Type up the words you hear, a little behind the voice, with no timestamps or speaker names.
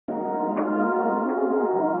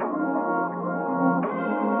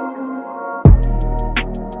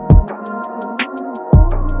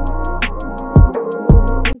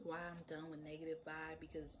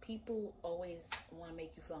people always want to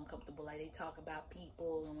make you feel uncomfortable. Like, they talk about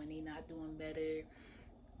people and when they not doing better.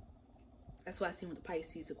 That's why I see with the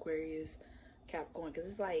Pisces, Aquarius, Capricorn, because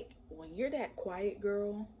it's like when you're that quiet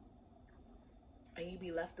girl and you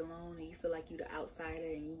be left alone and you feel like you the outsider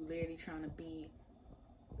and you literally trying to be,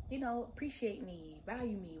 you know, appreciate me,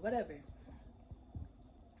 value me, whatever,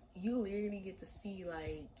 you literally get to see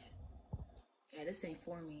like, yeah, this ain't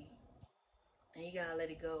for me, and you gotta let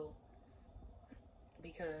it go.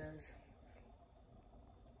 Because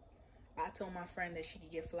I told my friend that she could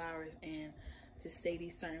get flowers and just say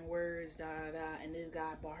these certain words, da da da, and this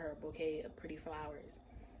guy bought her a bouquet of pretty flowers.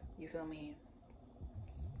 You feel me?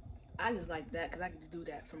 I just like that because I could do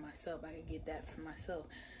that for myself. I could get that for myself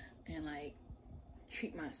and like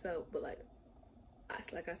treat myself. But like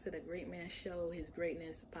I said, a great man show his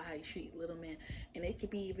greatness by how you treat little men, and it could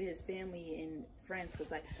be even his family and friends. Because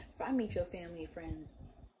like if I meet your family and friends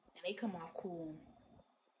and they come off cool,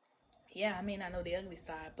 yeah, I may not know the ugly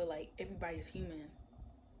side, but like everybody's human.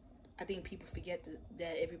 I think people forget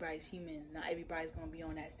that everybody's human. Not everybody's gonna be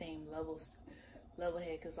on that same level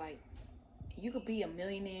head. Cause like you could be a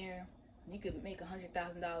millionaire, you could make $100,000,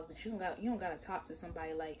 but you don't gotta talk to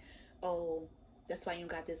somebody like, oh, that's why you don't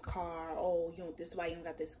got this car. Oh, this is why you don't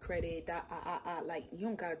got this credit. Like you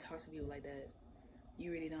don't gotta talk to people like that.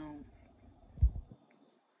 You really don't.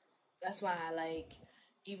 That's why I like,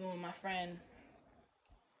 even with my friend,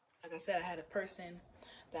 like I said, I had a person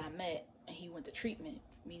that I met and he went to treatment,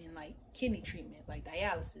 meaning like kidney treatment, like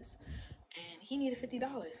dialysis, and he needed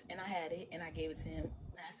 $50 and I had it and I gave it to him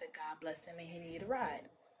and I said God bless him and he needed a ride.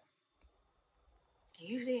 And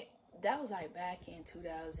usually that was like back in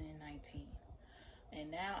 2019,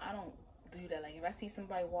 and now I don't do that. Like if I see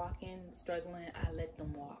somebody walking struggling, I let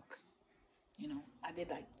them walk. You know, I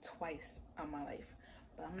did like twice in my life,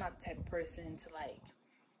 but I'm not the type of person to like,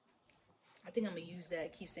 I think I'm gonna use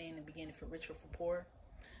that, keep saying in the beginning, for rich or for poor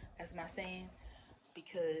as my saying,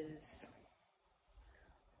 because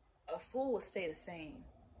a fool will stay the same.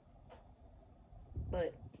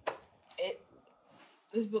 But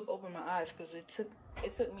this book opened my eyes because it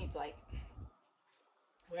took me to like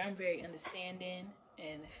where I'm very understanding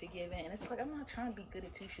and forgiving, and it's like I'm not trying to be good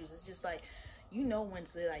at two shoes. It's just like, you know, when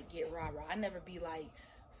to like get rah. I never be like,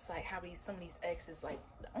 it's like how some of these exes, like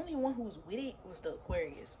the only one who was with it was the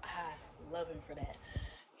Aquarius. I love him for that.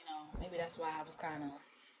 You know, maybe that's why I was kind of,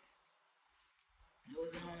 it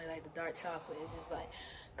wasn't only like the dark chocolate. It's just like,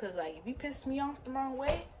 cause like if you piss me off the wrong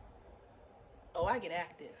way, oh, I get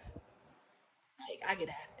active. Like I get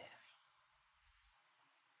active.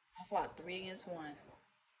 I fought 3 against 1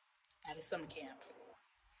 at a summer camp,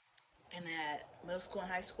 and at middle school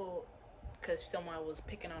and high school, because someone was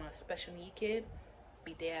picking on a special need kid,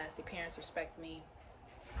 beat their ass. The parents respect me.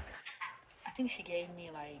 I think she gave me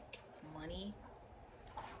like money,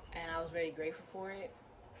 and I was very grateful for it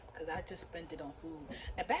because I just spent it on food.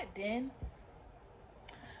 And back then,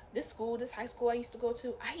 this high school I used to go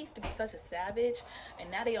to, I used to be such a savage,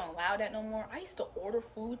 and now they don't allow that no more. I used to order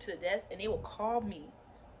food to the desk and they would call me,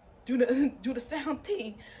 do the sound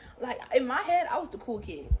thing. Like in my head, I was the cool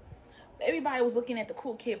kid. Everybody was looking at the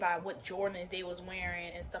cool kid by what Jordans they was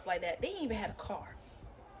wearing and stuff like that. They ain't even had a car.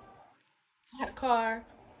 I had a car.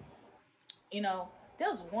 You know, there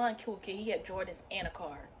was one cool kid, he had Jordans and a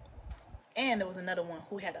car. And there was another one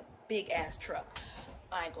who had a big ass truck.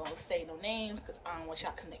 I ain't gonna say no names because I don't want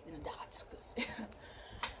y'all connecting the dots. Cause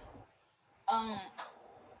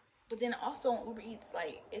but then also on Uber Eats,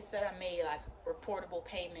 like it said I made like reportable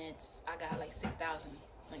payments. I got like 6,000.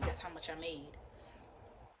 Like that's how much I made.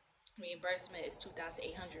 Reimbursement is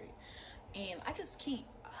 2,800, and I just keep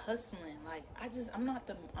hustling. Like I'm not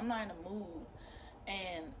in the mood,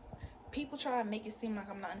 and people try to make it seem like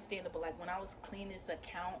I'm not understandable. Like when I was cleaning this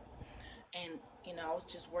account, and you know I was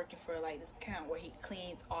just working for like this account where he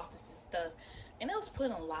cleans offices stuff, and it was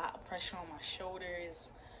putting a lot of pressure on my shoulders,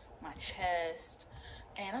 my chest,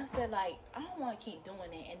 and I said like I don't want to keep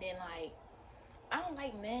doing it. And then like I don't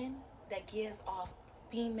like men that gives off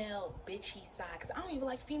female bitchy side, because I don't even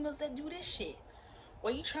like females that do this shit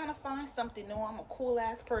where you trying to find something. No, I'm a cool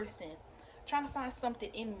ass person trying to find something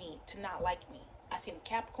in me to not like me. I seen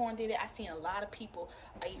Capricorn did it. I seen a lot of people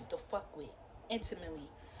I used to fuck with intimately,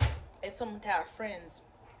 and some of our friends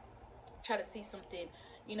try to see something,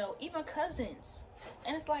 you know, even cousins,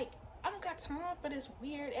 and it's like I don't got time for this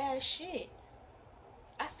weird ass shit.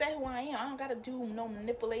 I said who I am. I don't gotta do no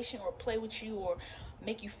manipulation or play with you or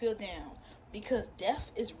make you feel down, because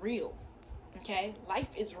death is real. Okay, life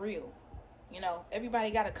is real. You know,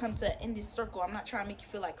 everybody gotta come to an ending circle. I'm not trying to make you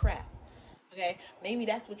feel like crap. Okay, maybe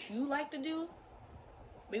that's what you like to do.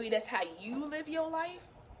 Maybe that's how you live your life.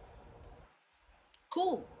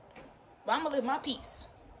 Cool. But I'm gonna live my peace.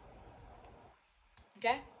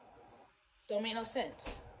 Okay? Don't make no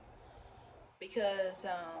sense. Because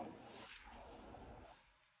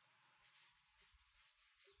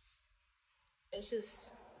it's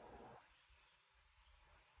just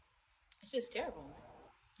it's just terrible.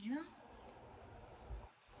 You know?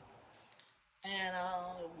 And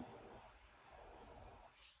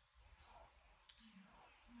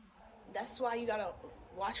that's why you gotta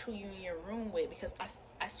watch who you in your room with, because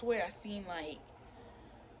I swear I seen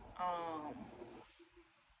um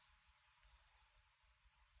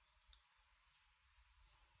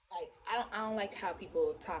like I don't like how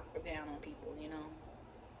people talk down on people, you know.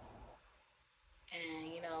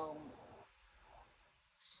 And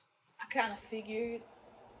I kind of figured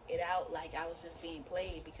it out, like I was just being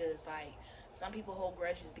played, because like some people hold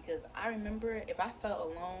grudges. Because I remember, if I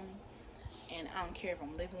felt alone, and I don't care if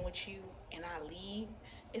I'm living with you and I leave,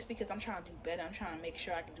 it's because I'm trying to do better. I'm trying to make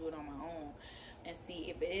sure I can do it on my own, and see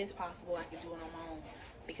if it is possible I can do it on my own.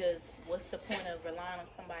 Because what's the point of relying on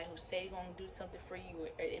somebody who say they're gonna do something for you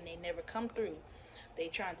and they never come through? They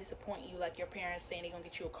try and disappoint you, like your parents saying they're gonna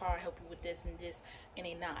get you a car, help you with this and this, and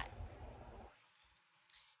they not.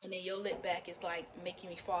 And then your lit back is like making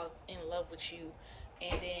me fall in love with you,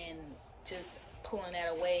 and then just pulling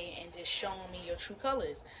that away and just showing me your true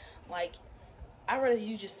colors. Like, I'd rather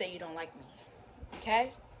you just say you don't like me.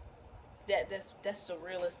 Okay? That's the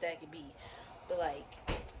realest that could be. But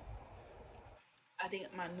like, I think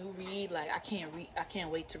my new read, like I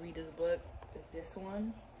can't wait to read this book. Is this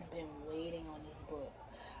one. I've been waiting on this book.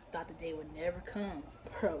 Thought the day would never come,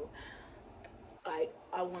 bro. Like,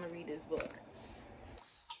 I want to read this book.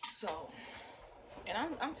 So, and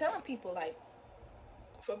I'm telling people, like,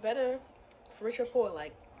 for better, for rich or poor,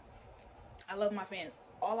 like, I love my fans.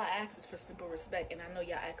 All I ask is for simple respect, and I know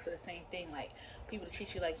y'all ask for the same thing, like, people to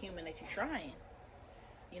treat you like human, that you're trying.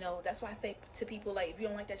 That's why I say to people, like, if you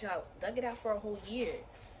don't like that job, thug it out for a whole year,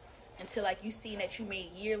 until like you see that you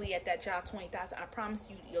made yearly at that job 20,000. I promise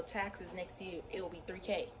you, your taxes next year, it will be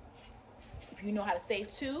 3K. If you know how to save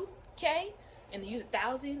 2K and use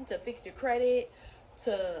 1,000 to fix your credit,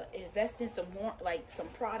 to invest in some more, like some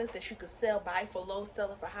products that you could sell, buy for low,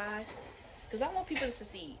 sell it for high. Because I want people to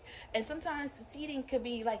succeed. And sometimes succeeding could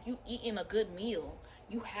be like you eating a good meal,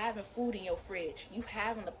 you having food in your fridge, you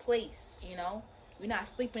having a place, you're not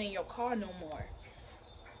sleeping in your car no more.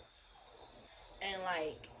 And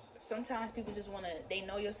like, sometimes people just want to, they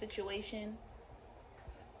know your situation.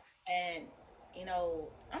 And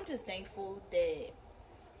I'm just thankful that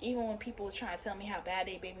even when people was trying to tell me how bad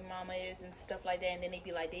their baby mama is and stuff like that, and then they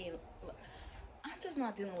be like, I'm just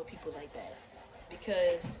not dealing with people like that.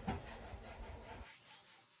 Because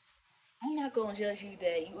I'm not gonna judge you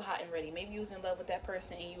that you hot and ready. Maybe you was in love with that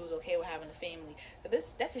person and you was okay with having a family. But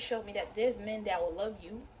that just showed me that there's men that will love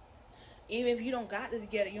you. Even if you don't got it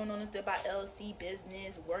together, you don't know nothing about LLC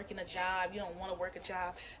business, working a job, you don't want to work a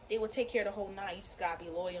job, they will take care of the whole night. You just gotta be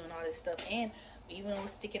loyal and all this stuff. And even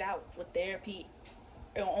stick it out with therapy.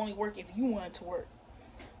 It'll only work if you want it to work.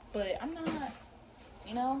 But I'm not,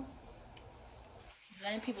 you know,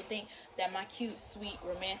 letting people think that my cute, sweet,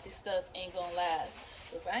 romantic stuff ain't gonna last.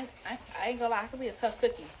 Cause I ain't gonna lie, I could be a tough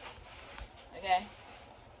cookie. Okay?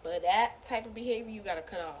 But that type of behavior you gotta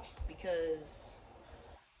cut off, because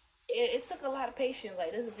it took a lot of patience.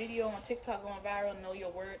 Like, there's a video on TikTok going viral, Know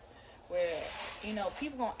Your Worth, where,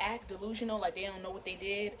 people gonna act delusional, like they don't know what they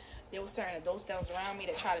did. There was certain adults that was around me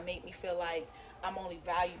that try to make me feel like I'm only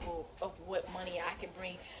valuable of what money I can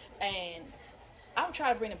bring. And I'm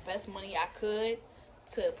trying to bring the best money I could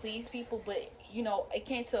to please people, but it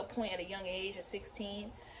came to a point at a young age of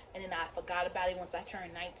 16, and then I forgot about it once I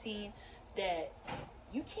turned 19, that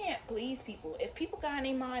you can't please people. If people got in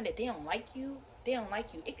their mind that they don't like you, they don't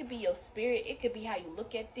like you. It could be your spirit, it could be how you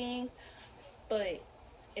look at things, but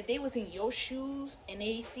if they was in your shoes and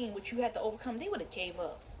they seen what you had to overcome, they would have gave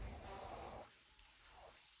up.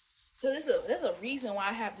 So there's a reason why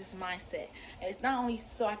I have this mindset, and it's not only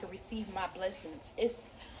so I can receive my blessings. It's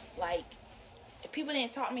like, if people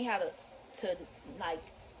didn't taught me how to like,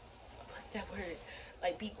 what's that word?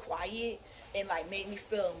 Like, be quiet and like make me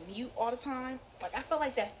feel mute all the time. Like, I felt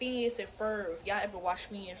like that Phineas and Ferb. If y'all ever watched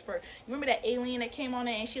Phineas and Ferb, you remember that alien that came on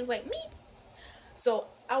there and she was like, me? So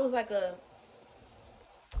I was like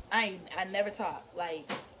I never talk,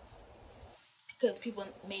 like, because people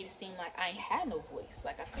made it seem like I ain't had no voice,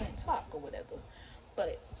 like I couldn't talk or whatever.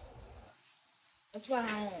 But that's why I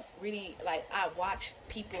don't really, like, I watch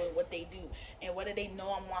people and what they do, and whether they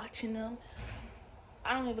know I'm watching them,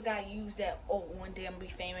 I don't ever gotta use that, oh, one day I'm gonna be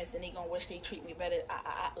famous and they gonna wish they treat me better.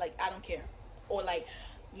 I don't care. Or like,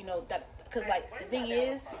 that, because like, the thing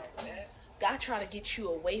is, God trying to get you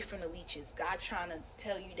away from the leeches. God trying to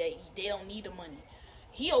tell you that they don't need the money.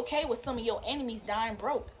 He okay with some of your enemies dying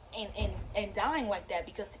broke and dying like that,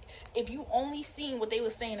 because if you only seen what they were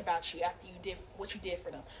saying about you after you did what you did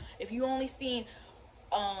for them, if you only seen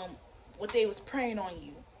what they was praying on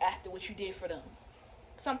you after what you did for them,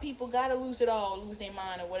 some people gotta lose it all, lose their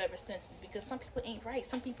mind or whatever senses, because some people ain't right.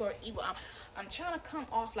 Some people are evil. I'm trying to come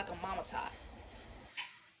off like a mama tie,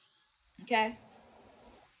 okay?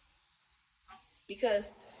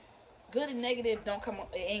 Because good and negative don't come.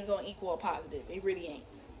 It ain't gonna equal a positive. It really ain't.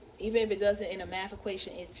 Even if it doesn't in a math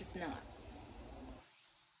equation, it's just not.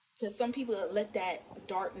 Because some people let that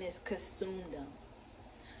darkness consume them,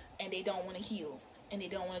 and they don't want to heal, and they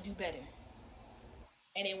don't want to do better,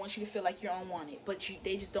 and they want you to feel like you're unwanted. But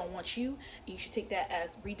they just don't want you. And you should take that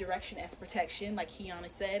as redirection, as protection, like Kiana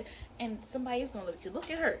said. And somebody is gonna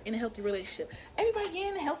look at her in a healthy relationship. Everybody getting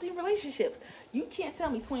in a healthy relationship. You can't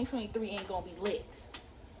tell me 2023 ain't gonna be lit.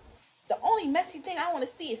 The only messy thing I want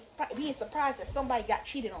to see is being surprised that somebody got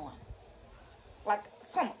cheated on. Like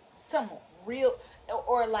some real,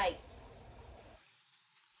 or like,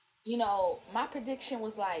 my prediction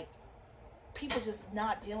was like people just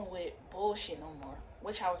not dealing with bullshit no more,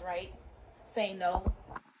 which I was right. Saying no,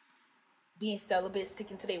 being celibate,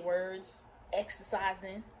 sticking to their words,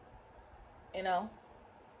 exercising, you know.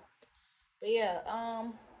 But yeah,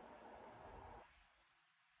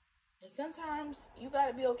 and sometimes you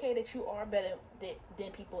gotta be okay that you are better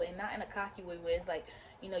than people, and not in a cocky way where it's like,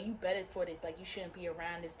 you better for this. Like, you shouldn't be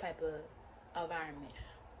around this type of environment.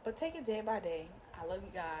 But take it day by day. I love you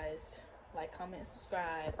guys. Like, comment,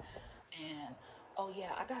 subscribe, and oh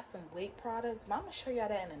yeah, I got some wig products. But I'm gonna show y'all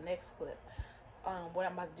that in the next clip. What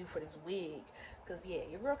I'm about to do for this wig, cause yeah,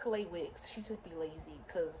 your girl can lay wigs. She just be lazy,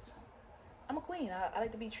 cause I'm a queen. I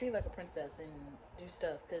like to be treated like a princess and do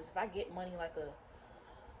stuff. Cause if I get money like a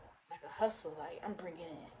hustle, like I'm bringing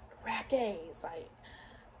in rackets, like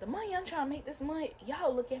the money I'm trying to make this month,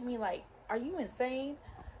 y'all look at me like, are you insane?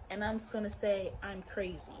 And I'm just gonna say I'm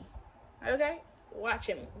crazy. Okay, watch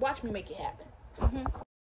me make it happen.